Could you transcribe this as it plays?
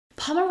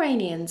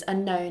Pomeranians are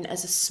known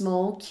as a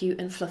small, cute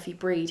and fluffy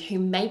breed who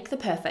make the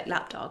perfect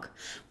lapdog,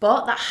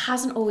 but that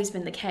hasn't always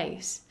been the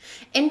case.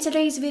 In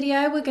today's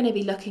video, we're going to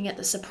be looking at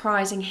the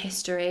surprising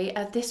history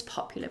of this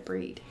popular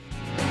breed.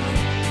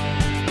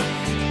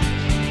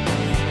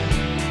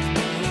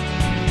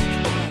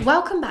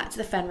 Welcome back to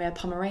the Fenrir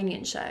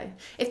Pomeranian Show.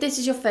 If this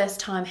is your first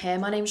time here,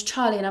 my name's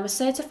Charlie and I'm a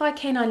certified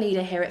canine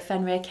leader here at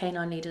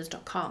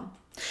FenrirCanineLeaders.com.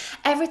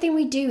 Everything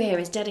we do here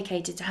is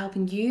dedicated to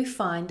helping you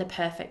find the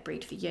perfect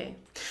breed for you,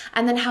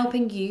 and then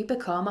helping you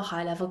become a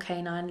high-level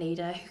canine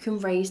leader who can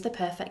raise the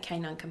perfect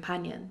canine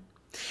companion.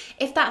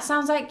 If that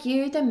sounds like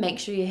you, then make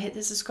sure you hit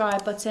the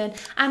subscribe button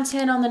and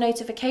turn on the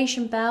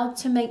notification bell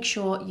to make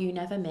sure you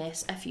never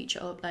miss a future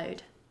upload.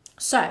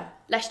 So,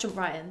 let's jump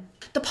right in.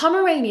 The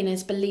Pomeranian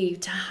is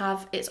believed to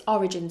have its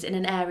origins in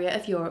an area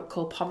of Europe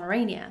called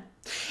Pomerania.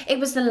 It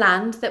was the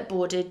land that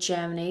bordered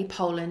Germany,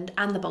 Poland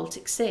and the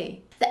Baltic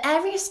Sea. The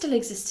area still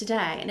exists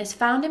today and is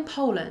found in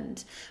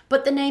Poland,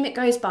 but the name it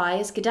goes by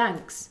is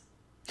Gdansk.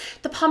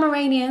 The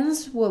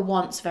Pomeranians were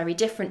once very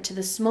different to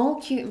the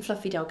small, cute and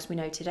fluffy dogs we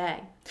know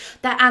today.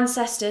 Their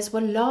ancestors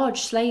were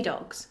large sleigh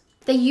dogs.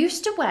 They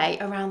used to weigh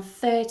around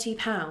 30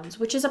 pounds,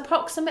 which is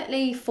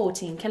approximately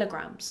 14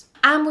 kilograms,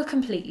 and were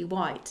completely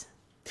white.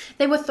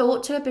 They were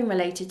thought to have been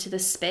related to the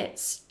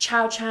Spitz,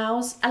 Chow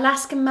Chows,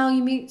 Alaskan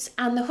Malamutes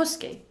and the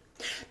Husky.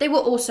 They were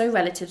also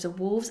relatives of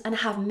wolves and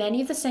have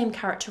many of the same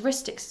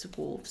characteristics as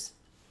wolves.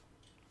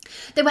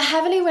 They were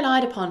heavily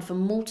relied upon for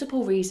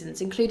multiple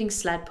reasons, including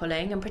sled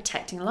pulling and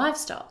protecting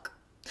livestock.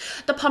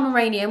 The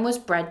Pomeranian was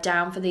bred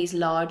down for these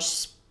large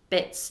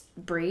Spitz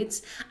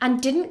breeds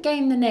and didn't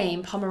gain the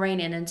name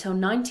Pomeranian until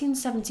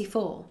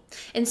 1974.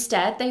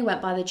 Instead, they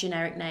went by the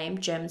generic name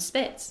German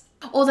Spitz.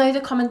 Although the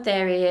common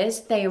theory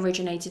is they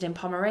originated in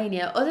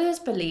Pomerania, others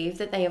believe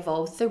that they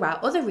evolved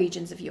throughout other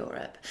regions of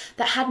Europe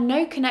that had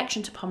no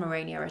connection to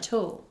Pomerania at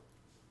all.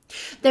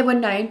 They were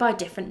known by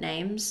different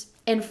names.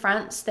 In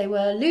France, they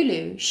were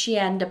Lulu,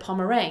 Chien de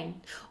Pomerane,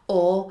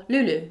 or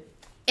Lulu.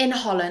 In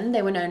Holland,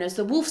 they were known as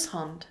the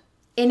Wolfshond.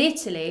 In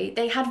Italy,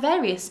 they had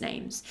various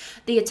names: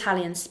 the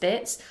Italian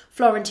Spitz,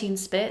 Florentine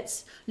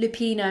Spitz,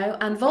 Lupino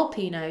and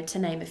Volpino, to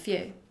name a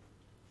few.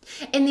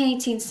 In the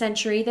 18th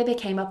century, they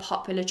became a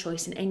popular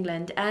choice in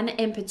England, and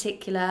in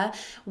particular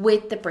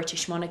with the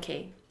British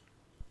monarchy.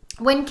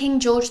 When King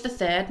George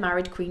III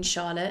married Queen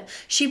Charlotte,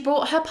 she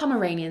brought her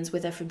Pomeranians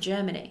with her from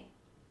Germany.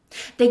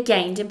 They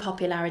gained in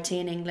popularity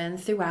in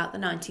England throughout the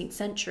 19th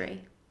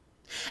century,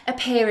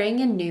 appearing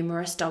in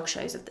numerous dog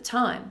shows of the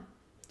time.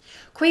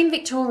 Queen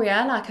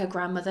Victoria, like her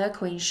grandmother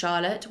Queen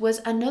Charlotte,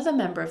 was another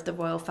member of the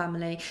royal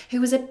family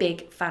who was a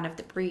big fan of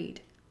the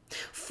breed.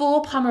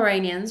 4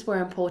 Pomeranians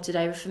were imported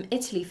over from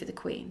Italy for the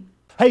Queen.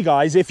 Hey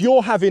guys, if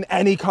you're having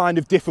any kind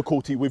of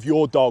difficulty with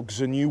your dogs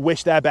and you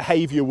wish their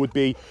behaviour would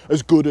be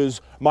as good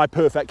as my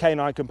perfect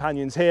canine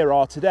companions here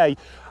are today,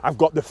 I've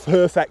got the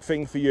perfect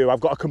thing for you.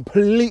 I've got a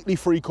completely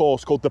free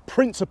course called The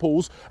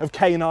Principles of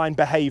Canine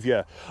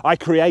Behaviour. I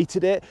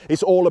created it.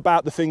 It's all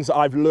about the things that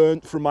I've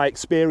learned from my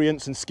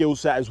experience and skill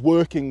set as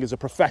working as a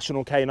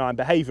professional canine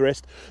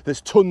behaviourist.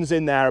 There's tons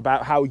in there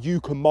about how you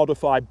can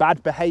modify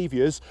bad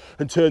behaviours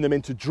and turn them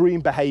into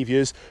dream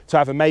behaviours to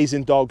have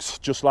amazing dogs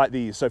just like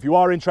these. So if you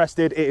are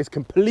interested, it is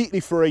completely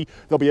free.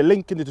 There'll be a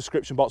link in the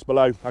description box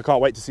below. I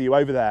can't wait to see you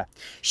over there.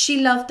 She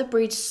loved the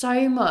breed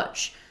so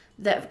much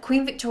that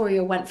Queen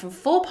Victoria went from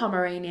 4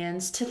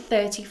 Pomeranians to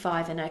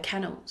 35 in her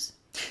kennels.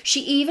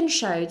 She even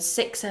showed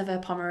 6 of her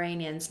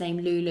Pomeranians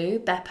named Lulu,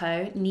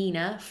 Beppo,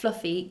 Nina,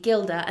 Fluffy,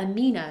 Gilda and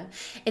Mino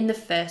in the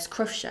first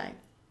Cruft Show,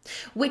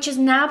 which has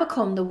now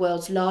become the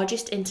world's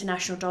largest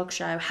international dog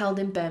show held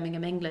in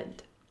Birmingham,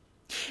 England.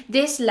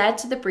 This led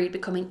to the breed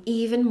becoming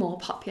even more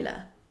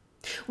popular.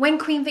 When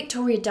Queen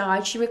Victoria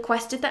died, she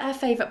requested that her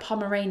favourite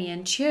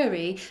Pomeranian,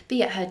 Chury,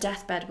 be at her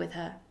deathbed with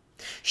her.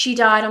 She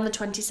died on the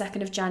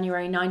 22nd of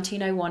January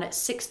 1901 at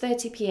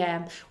 6:30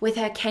 p.m. with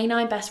her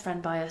canine best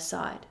friend by her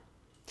side.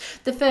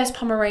 The first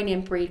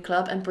Pomeranian breed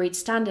club and breed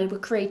standard were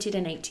created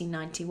in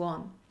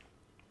 1891.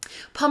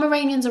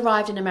 Pomeranians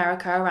arrived in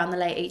America around the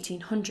late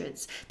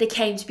 1800s. They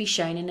came to be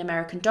shown in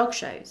American dog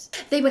shows.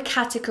 They were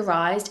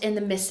categorised in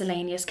the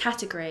miscellaneous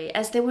category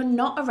as they were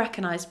not a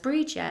recognised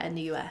breed yet in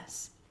the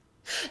US.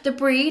 The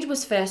breed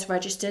was first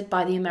registered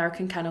by the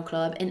American Kennel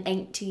Club in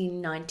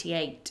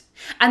 1898,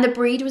 and the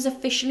breed was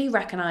officially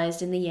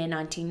recognised in the year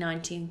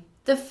 1919.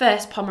 The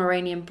first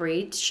Pomeranian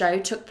breed show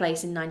took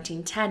place in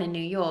 1910 in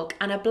New York,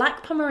 and a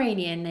black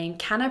Pomeranian named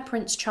Canna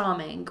Prince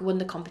Charming won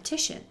the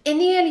competition. In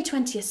the early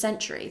 20th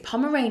century,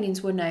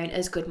 Pomeranians were known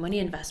as good money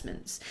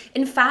investments.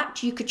 In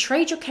fact, you could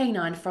trade your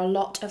canine for a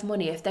lot of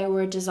money if they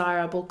were a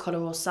desirable colour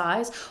or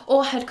size,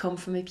 or had come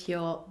from a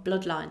pure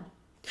bloodline.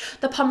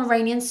 The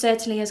Pomeranian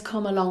certainly has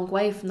come a long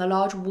way from the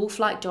large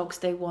wolf-like dogs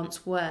they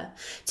once were,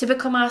 to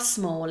become our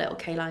small little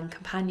canine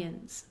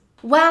companions.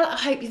 Well, I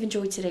hope you've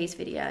enjoyed today's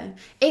video.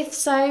 If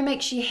so,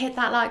 make sure you hit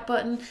that like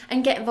button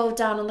and get involved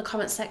down on the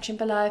comment section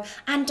below.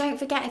 And don't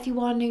forget, if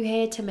you are new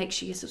here, to make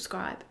sure you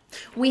subscribe.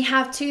 We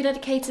have 2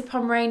 dedicated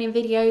Pomeranian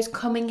videos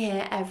coming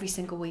here every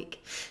single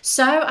week.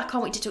 So I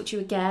can't wait to talk to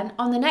you again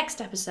on the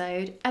next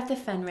episode of the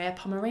Fenrir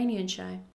Pomeranian Show.